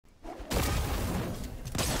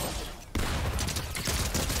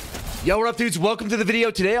Yo, what up, dudes? Welcome to the video.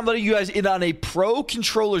 Today, I'm letting you guys in on a pro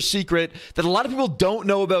controller secret that a lot of people don't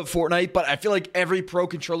know about Fortnite, but I feel like every pro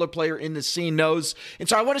controller player in the scene knows. And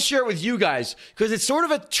so I want to share it with you guys because it's sort of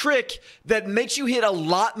a trick that makes you hit a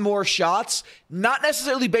lot more shots, not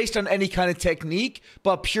necessarily based on any kind of technique,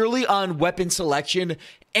 but purely on weapon selection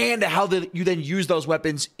and how you then use those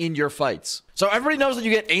weapons in your fights. So everybody knows that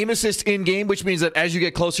you get aim assist in game, which means that as you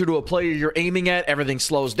get closer to a player you're aiming at, everything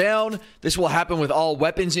slows down. This will happen with all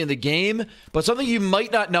weapons in the game. But something you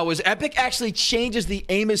might not know is Epic actually changes the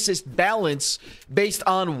aim assist balance based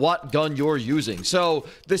on what gun you're using. So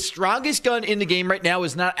the strongest gun in the game right now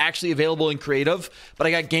is not actually available in creative, but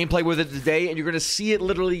I got gameplay with it today, and you're going to see it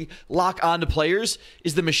literally lock on to players,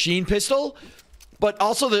 is the machine pistol. But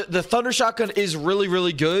also, the Thunder Shotgun is really,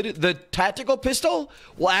 really good. The Tactical Pistol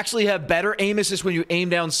will actually have better aim assist when you aim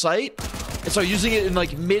down sight. And so using it in,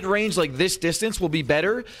 like, mid-range, like this distance, will be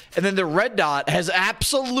better. And then the Red Dot has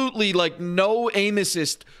absolutely, like, no aim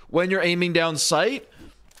assist when you're aiming down sight.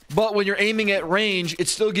 But when you're aiming at range, it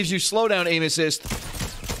still gives you slowdown aim assist,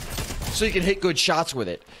 so you can hit good shots with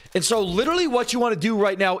it. And so literally what you want to do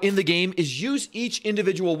right now in the game is use each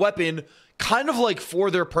individual weapon kind of like for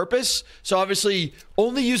their purpose. So obviously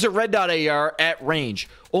only use a red dot AR at range,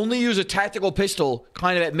 only use a tactical pistol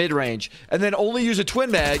kind of at mid range, and then only use a twin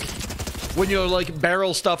mag when you're like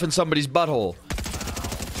barrel stuff in somebody's butthole.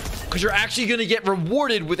 Because you're actually going to get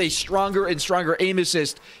rewarded with a stronger and stronger aim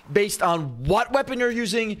assist based on what weapon you're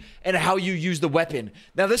using and how you use the weapon.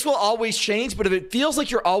 Now, this will always change, but if it feels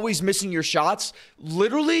like you're always missing your shots,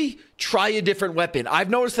 literally try a different weapon. I've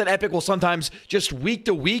noticed that Epic will sometimes just week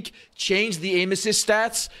to week change the aim assist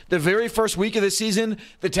stats. The very first week of the season,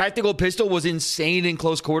 the tactical pistol was insane in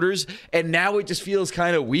close quarters, and now it just feels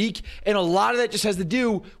kind of weak. And a lot of that just has to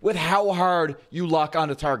do with how hard you lock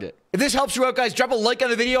onto target. If this helps you out, guys, drop a like on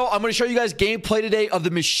the video. I'm going to show you guys gameplay today of the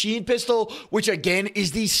machine pistol, which again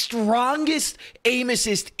is the strongest aim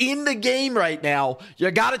assist in the game right now. You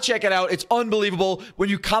got to check it out. It's unbelievable. When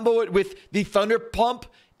you combo it with the Thunder Pump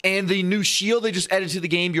and the new shield they just added to the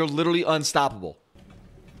game, you're literally unstoppable.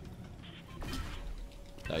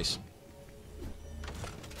 Nice.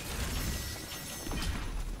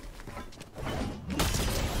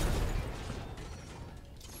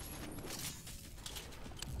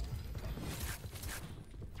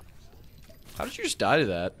 How did you just die to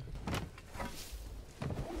that?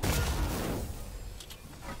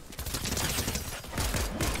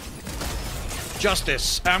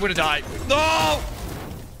 Justice. I'm gonna die. No!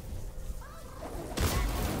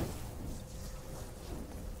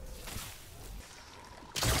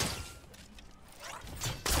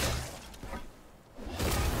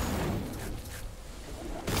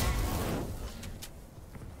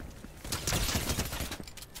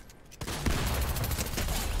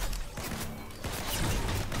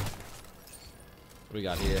 What do we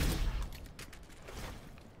got here?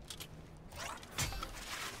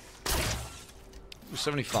 Ooh,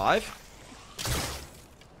 75?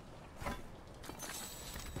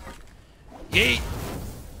 Yeet!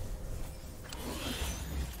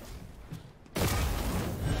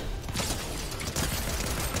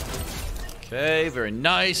 Okay, very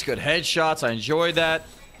nice. Good headshots. I enjoyed that.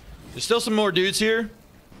 There's still some more dudes here.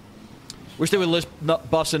 Wish they would list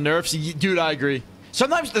buffs and nerfs. Dude, I agree.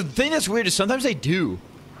 Sometimes, the thing that's weird is sometimes they do.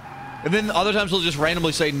 And then other times they'll just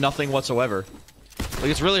randomly say nothing whatsoever. Like,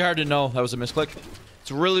 it's really hard to know. That was a misclick. It's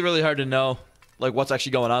really, really hard to know, like, what's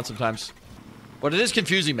actually going on sometimes. But it is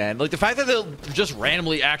confusing, man. Like, the fact that they'll just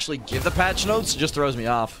randomly actually give the patch notes just throws me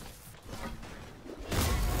off.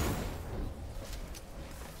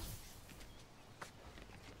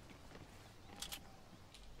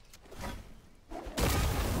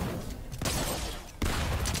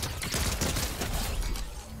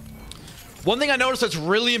 One thing I noticed that's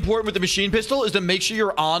really important with the machine pistol is to make sure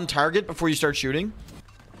you're on target before you start shooting.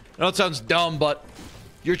 I know it sounds dumb, but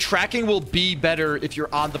your tracking will be better if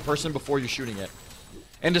you're on the person before you're shooting it.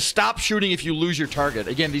 And to stop shooting if you lose your target.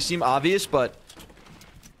 Again, these seem obvious, but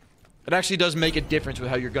it actually does make a difference with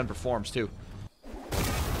how your gun performs, too.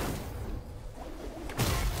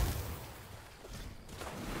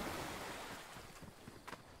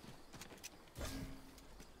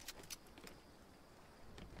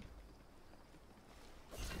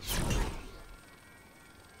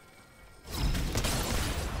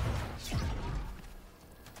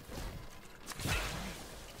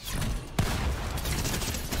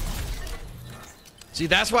 See,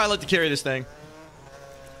 that's why I like to carry this thing.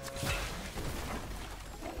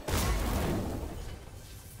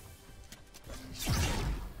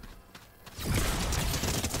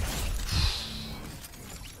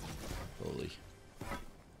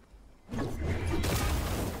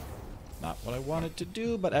 what I wanted to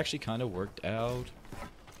do, but actually kind of worked out.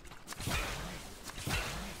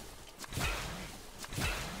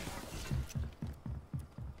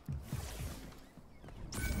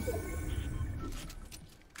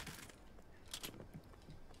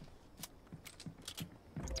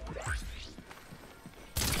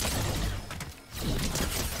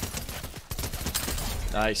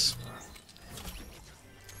 Nice.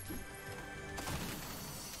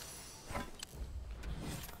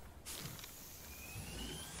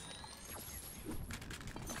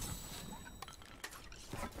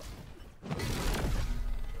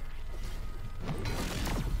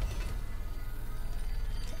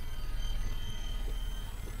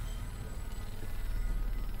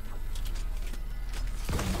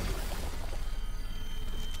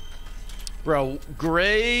 Bro,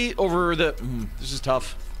 gray over the... this is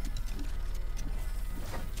tough.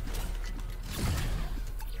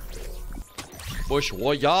 Bush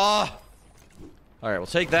warrior. Alright, we'll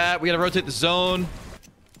take that. We gotta rotate the zone.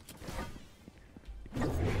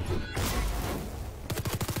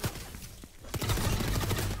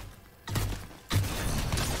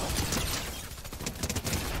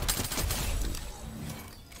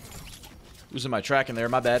 Losing my track in there,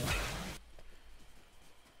 my bad.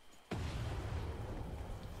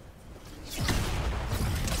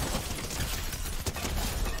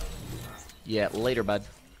 Yeah, later, bud.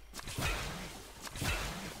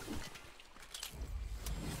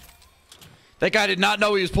 That guy did not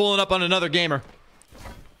know he was pulling up on another gamer.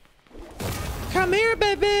 Come here,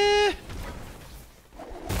 baby!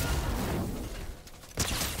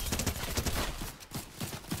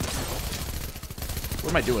 What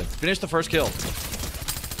am I doing? Finish the first kill.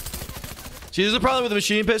 See, this is the problem with the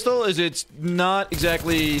machine pistol, is it's not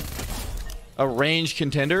exactly a ranged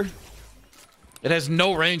contender. It has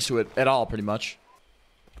no range to it at all, pretty much.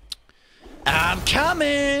 I'm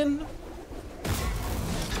coming!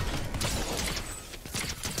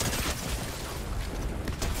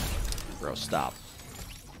 Bro, stop.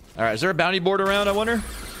 Alright, is there a bounty board around, I wonder?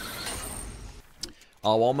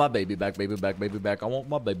 I want my baby back, baby back, baby back. I want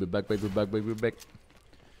my baby back, baby back, baby back.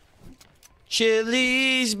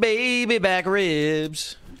 Chili's baby back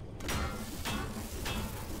ribs.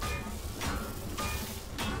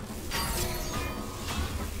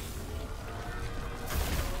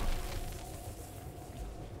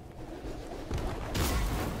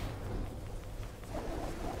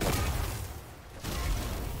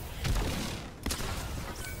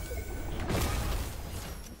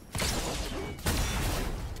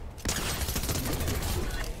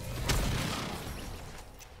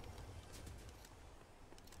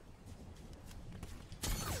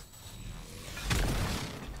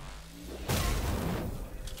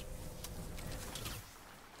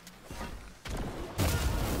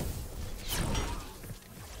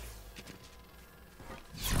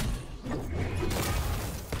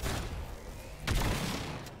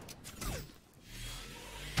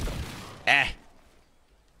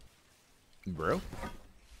 Bro.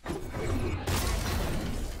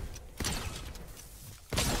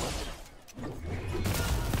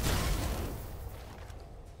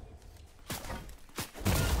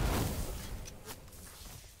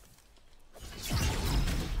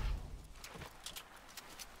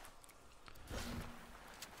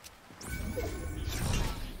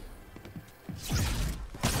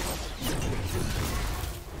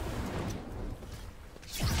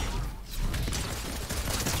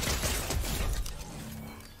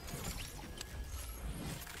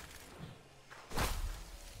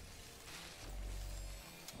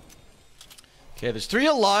 Okay, there's 3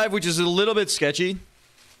 alive, which is a little bit sketchy.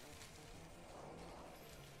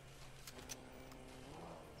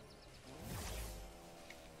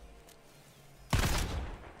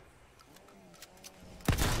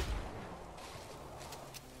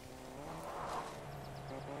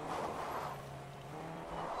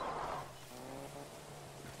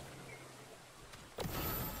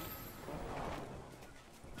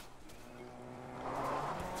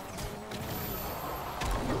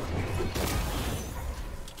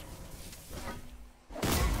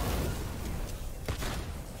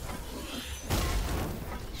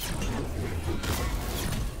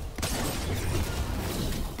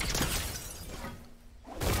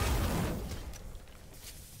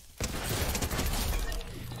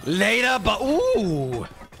 Later, but ooh,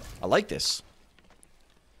 I like this.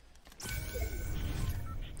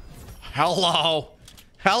 Hello,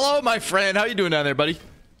 hello, my friend. How you doing down there, buddy?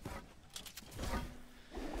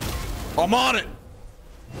 I'm on it.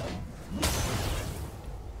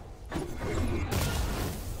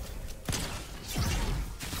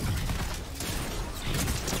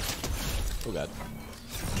 Oh God.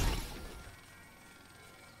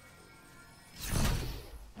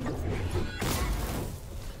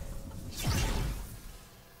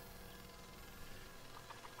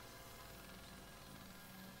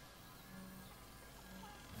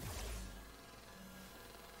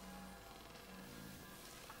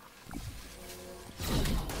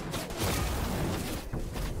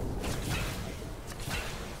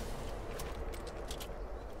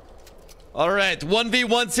 All right,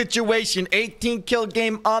 1v1 situation, 18 kill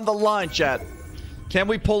game on the line, chat. Can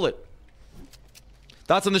we pull it?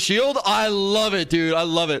 Thoughts on the shield? I love it, dude. I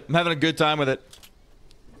love it. I'm having a good time with it.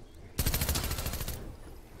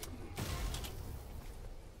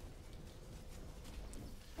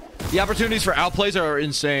 The opportunities for outplays are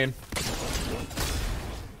insane.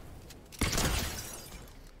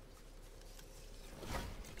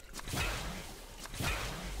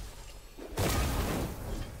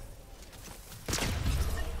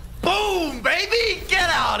 Boom, baby! Get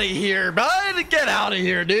out of here, bud! Get out of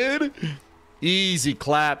here, dude! Easy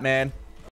clap, man.